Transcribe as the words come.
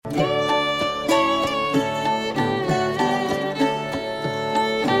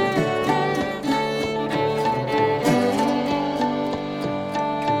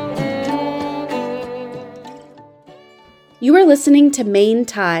listening to Maine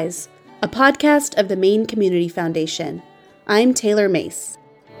Ties, a podcast of the Maine Community Foundation. I'm Taylor Mace.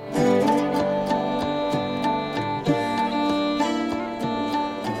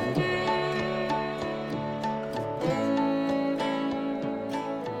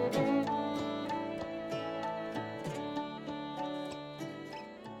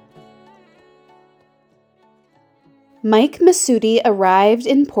 Mike Masudi arrived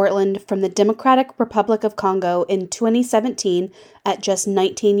in Portland from the Democratic Republic of Congo in 2017 at just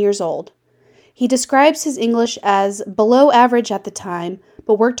 19 years old. He describes his English as below average at the time,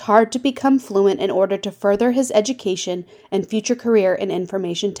 but worked hard to become fluent in order to further his education and future career in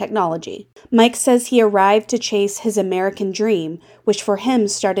information technology. Mike says he arrived to chase his American dream, which for him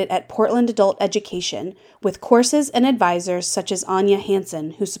started at Portland Adult Education, with courses and advisors such as Anja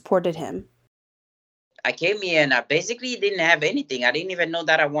Hanson who supported him. I came here and I basically didn't have anything. I didn't even know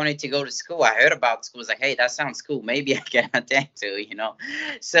that I wanted to go to school. I heard about school. I was like, hey, that sounds cool. Maybe I can attend to,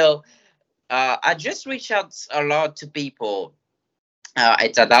 So I just reached out a lot to people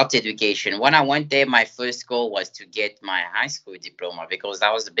at adult education. When I went there, my first goal was to get my high school diploma because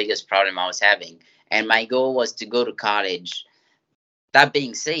that was the biggest problem I was having. And my goal was to go to college. That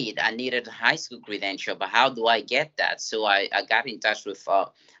being said, I needed a high school credential, but how do I get that? So I got in touch with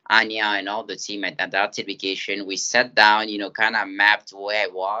Anja and all the team at Adult Education. We sat down, kind of mapped where I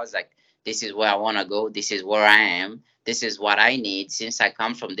was. Like, this is where I want to go. This is where I am. This is what I need. Since I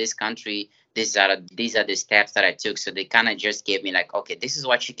come from this country, these are the steps that I took. So they kind of just gave me like, okay, this is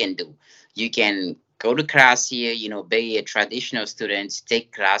what you can do. You can go to class here, be a traditional student,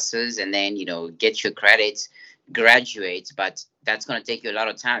 take classes, and then, get your credits, graduate. But that's going to take you a lot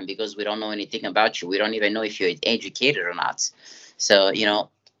of time because we don't know anything about you. We don't even know if you're educated or not. So,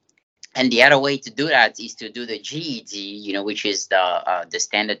 and the other way to do that is to do the GED, which is the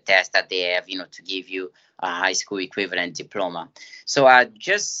standard test that they have, to give you a high school equivalent diploma. So I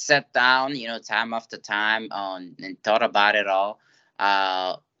just sat down, time after time and thought about it all.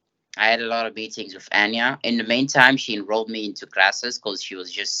 I had a lot of meetings with Anja. In the meantime, she enrolled me into classes because she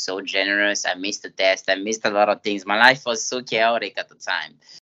was just so generous. I missed the test. I missed a lot of things. My life was so chaotic at the time.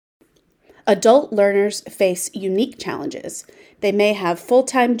 Adult learners face unique challenges. They may have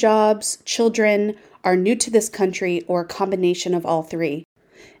full-time jobs, children, are new to this country, or a combination of all three.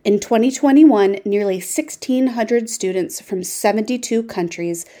 In 2021, nearly 1,600 students from 72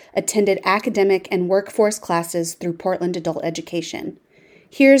 countries attended academic and workforce classes through Portland Adult Education.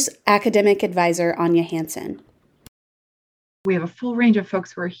 Here's academic advisor Anja Hanson. We have a full range of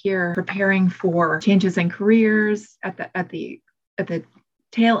folks who are here preparing for changes in careers at the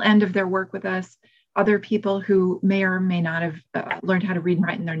tail end of their work with us, other people who may or may not have learned how to read and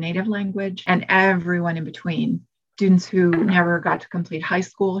write in their native language, and everyone in between. Students who never got to complete high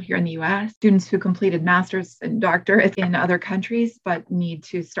school here in the U.S., students who completed master's and doctorates in other countries, but need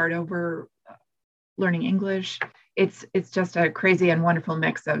to start over learning English. It's just a crazy and wonderful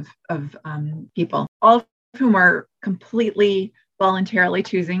mix of people, all of whom are completely voluntarily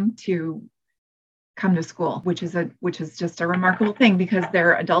choosing to come to school, which is just a remarkable thing because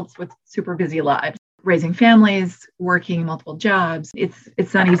they're adults with super busy lives, raising families, working multiple jobs.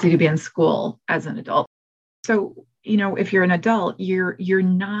 It's not easy to be in school as an adult. So, if you're an adult,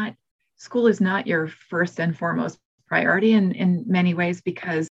 school is not your first and foremost priority in many ways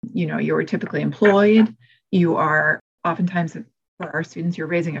because, you're typically employed. You are oftentimes, for our students, you're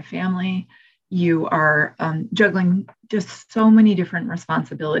raising a family. You are juggling just so many different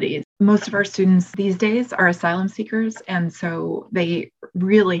responsibilities. Most of our students these days are asylum seekers, and so they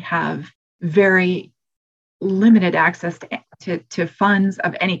really have very limited access to funds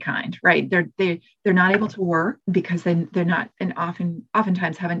of any kind, right? They're not able to work because they're not, and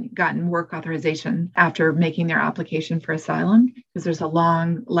oftentimes haven't gotten work authorization after making their application for asylum because there's a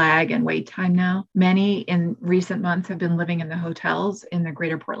long lag and wait time now. Many in recent months have been living in the hotels in the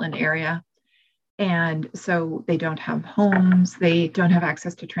greater Portland area. And so they don't have homes, they don't have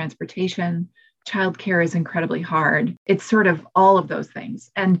access to transportation. Childcare is incredibly hard. It's sort of all of those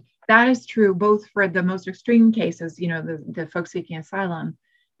things. And that is true both for the most extreme cases, the folks seeking asylum,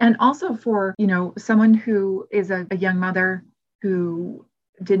 and also for, someone who is a young mother who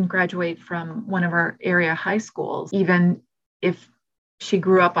didn't graduate from one of our area high schools, even if she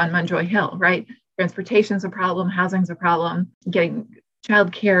grew up on Munjoy Hill, right? Transportation's a problem, housing's a problem, getting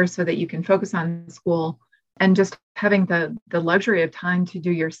childcare so that you can focus on school, and just having the luxury of time to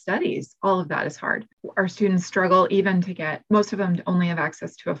do your studies. All of that is hard. Our students struggle even to get, most of them only have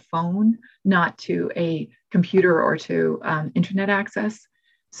access to a phone, not to a computer or to internet access.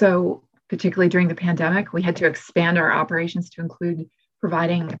 So particularly during the pandemic, we had to expand our operations to include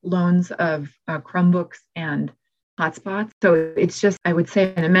providing loans of Chromebooks and hotspots. So it's just, I would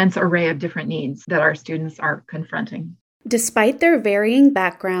say, an immense array of different needs that our students are confronting. Despite their varying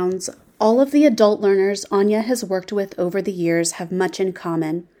backgrounds, all of the adult learners Anja has worked with over the years have much in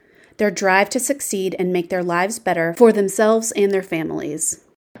common: their drive to succeed and make their lives better for themselves and their families.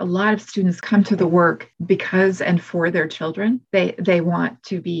 A lot of students come to the work because and for their children. They want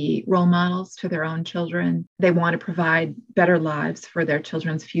to be role models to their own children. They want to provide better lives for their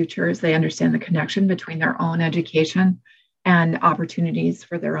children's futures. They understand the connection between their own education and opportunities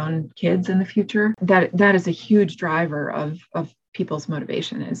for their own kids in the future. That is a huge driver of people's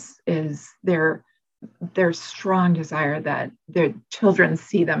motivation, is their strong desire that their children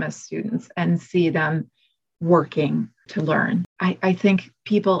see them as students and see them working to learn. I think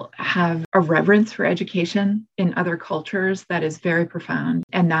people have a reverence for education in other cultures that is very profound,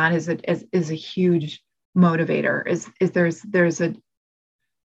 and that is a huge motivator. There's a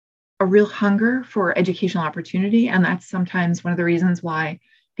real hunger for educational opportunity, and that's sometimes one of the reasons why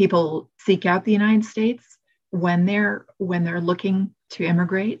people seek out the United States when they're looking to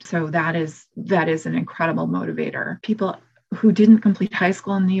immigrate. So that is an incredible motivator. People who didn't complete high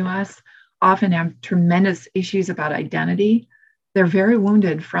school in the U.S. often have tremendous issues about identity. They're very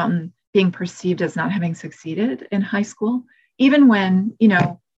wounded from being perceived as not having succeeded in high school, even when,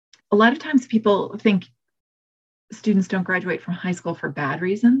 a lot of times people think students don't graduate from high school for bad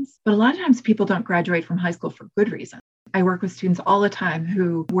reasons, but a lot of times people don't graduate from high school for good reasons. I work with students all the time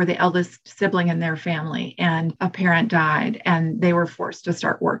who were the eldest sibling in their family, and a parent died and they were forced to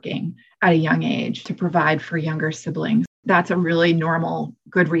start working at a young age to provide for younger siblings. That's a really normal,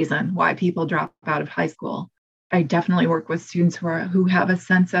 good reason why people drop out of high school. I definitely work with students who have a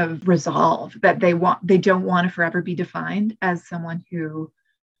sense of resolve, that they don't want to forever be defined as someone who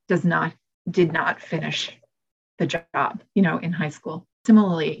did not finish the job, in high school.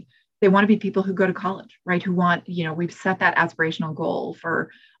 Similarly, they want to be people who go to college, right? Who want, we've set that aspirational goal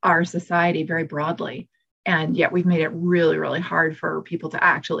for our society very broadly. And yet we've made it really, really hard for people to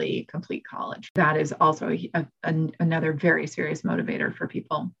actually complete college. That is also another very serious motivator for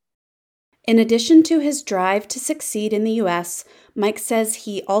people. In addition to his drive to succeed in the U.S., Mike says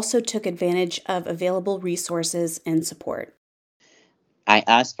he also took advantage of available resources and support. I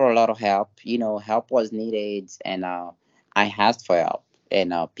asked for a lot of help. Help was needed, and I asked for help.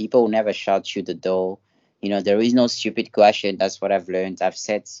 And people never shut you the door. There is no stupid question. That's what I've learned. I've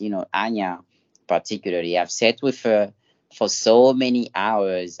sat, Anja particularly, I've sat with her for so many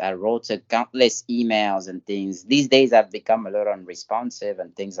hours. I wrote her countless emails and things. These days I've become a little unresponsive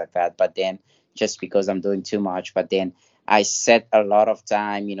and things like that. But then just because I'm doing too much, but then I set a lot of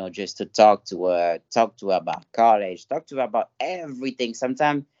time, just to talk to her about college, talk to her about everything.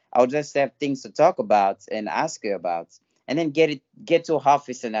 Sometimes I'll just have things to talk about and ask her about, and then get to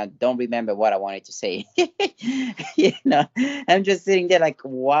office and I don't remember what I wanted to say. I'm just sitting there like,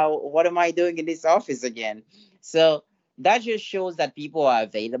 wow, what am I doing in this office again? So that just shows that people are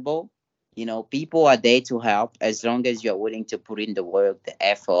available. People are there to help as long as you're willing to put in the work, the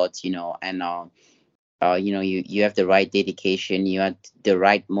effort, and you have the right dedication, you have the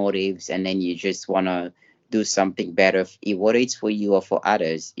right motives, and then you just want to do something better. Whether it's for you or for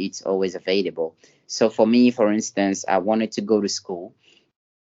others, it's always available. So for me, for instance, I wanted to go to school.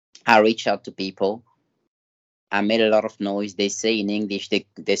 I reached out to people. I made a lot of noise. They say in English,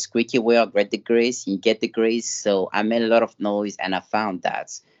 the squeaky wheel get the grease, you get the grease. So I made a lot of noise and I found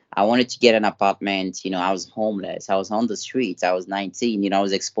that I wanted to get an apartment. I was homeless. I was on the streets. I was 19. I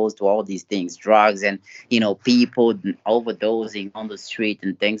was exposed to all these things, drugs and, people overdosing on the street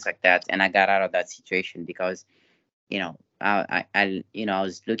and things like that. And I got out of that situation because, I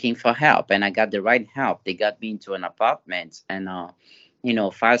was looking for help and I got the right help. They got me into an apartment and,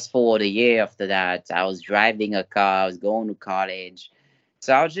 fast forward a year after that, I was driving a car, I was going to college.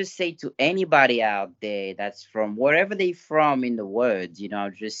 So I'll just say to anybody out there that's from wherever they from in the world,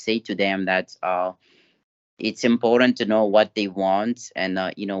 I'll just say to them that it's important to know what they want. And,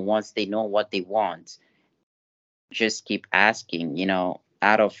 once they know what they want, just keep asking,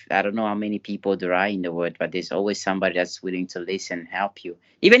 I don't know how many people there are in the world, but there's always somebody that's willing to listen, help you.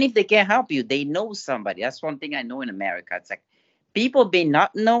 Even if they can't help you, they know somebody. That's one thing I know in America. It's like, people may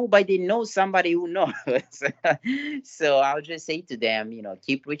not know, but they know somebody who knows. So I'll just say to them,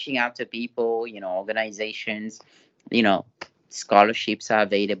 keep reaching out to people, organizations, you know, scholarships are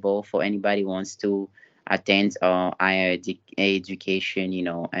available for anybody who wants to attend higher education,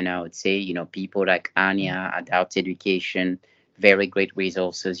 and I would say, people like Anya, Adult Education, very great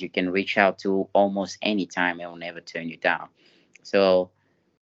resources you can reach out to almost any time. It will never turn you down. So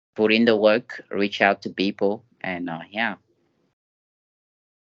put in the work, reach out to people, and yeah.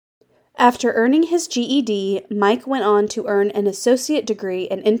 After earning his GED, Mike went on to earn an associate degree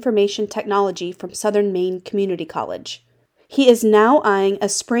in information technology from Southern Maine Community College. He is now eyeing a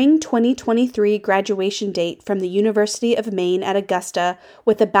spring 2023 graduation date from the University of Maine at Augusta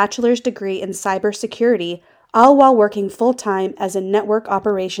with a bachelor's degree in cybersecurity, all while working full-time as a network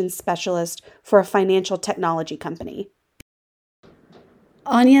operations specialist for a financial technology company.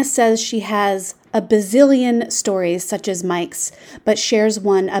 Anja says she has a bazillion stories such as Mike's, but shares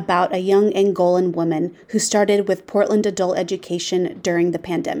one about a young Angolan woman who started with Portland Adult Education during the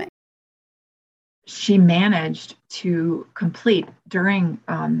pandemic. She managed to complete during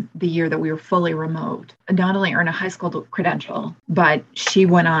the year that we were fully remote, not only earn a high school credential, but she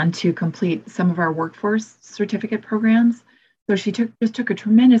went on to complete some of our workforce certificate programs. So she just took a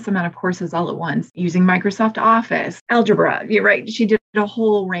tremendous amount of courses all at once using Microsoft Office, algebra. You're right. She did a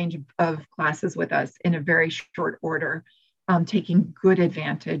whole range of classes with us in a very short order, taking good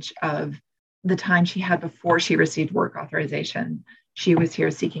advantage of the time she had before she received work authorization. She was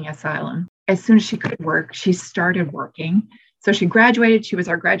here seeking asylum. As soon as she could work, she started working. So she graduated. She was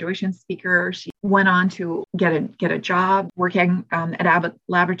our graduation speaker. She went on to get a job working at Abbott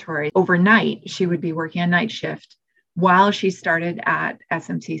Laboratory. Overnight, she would be working a night shift while she started at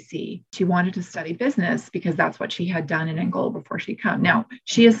SMCC. She wanted to study business because that's what she had done in Angola before she came. Now,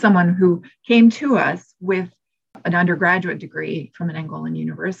 she is someone who came to us with an undergraduate degree from an Angolan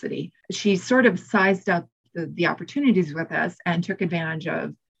university. She sort of sized up the opportunities with us and took advantage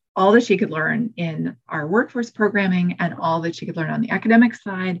of all that she could learn in our workforce programming and all that she could learn on the academic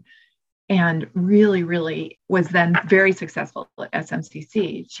side, and really, really was then very successful at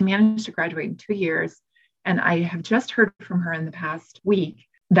SMCC. She managed to graduate in 2 years. And I have just heard from her in the past week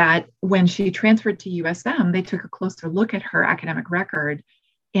that when she transferred to USM, they took a closer look at her academic record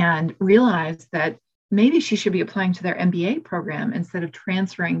and realized that maybe she should be applying to their MBA program instead of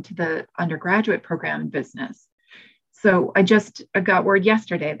transferring to the undergraduate program in business. So I just got word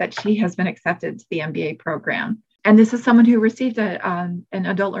yesterday that she has been accepted to the MBA program. And this is someone who received an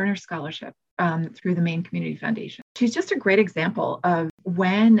adult learner scholarship through the Maine Community Foundation. She's just a great example of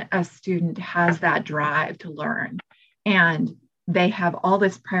when a student has that drive to learn and they have all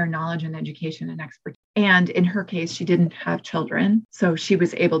this prior knowledge and education and expertise. And in her case, she didn't have children. So she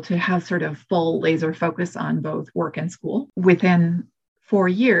was able to have sort of full laser focus on both work and school. Within 4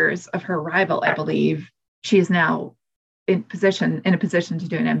 years of her arrival, I believe, she is now in a position to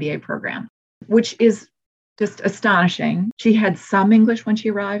do an MBA program, which is just astonishing. She had some English when she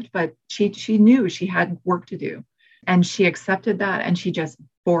arrived, but she knew she had work to do. And she accepted that and she just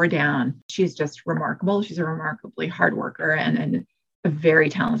bore down. She's just remarkable. She's a remarkably hard worker and a very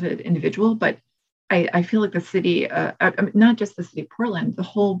talented individual. But I feel like the city, not just the city of Portland, the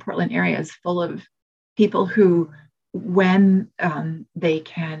whole Portland area is full of people who, when they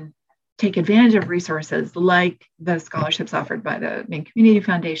can take advantage of resources like the scholarships offered by the Maine Community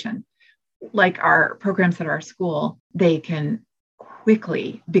Foundation, like our programs at our school, they can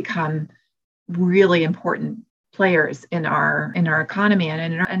quickly become really important players in our economy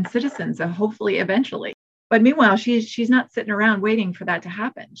and citizens, hopefully eventually. But meanwhile, she's not sitting around waiting for that to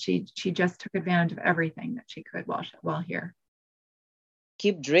happen. She just took advantage of everything that she could while here.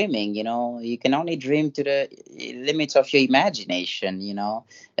 Keep dreaming, you can only dream to the limits of your imagination,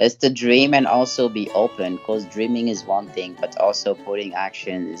 it's to dream and also be open, because dreaming is one thing, but also putting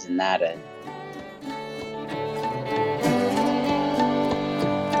action is another.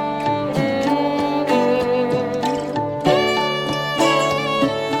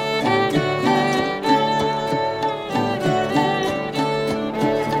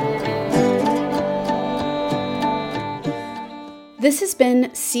 This has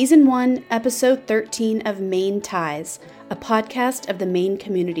been Season 1, Episode 13 of Maine Ties, a podcast of the Maine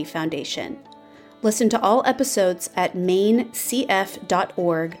Community Foundation. Listen to all episodes at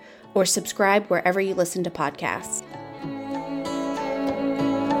mainecf.org or subscribe wherever you listen to podcasts.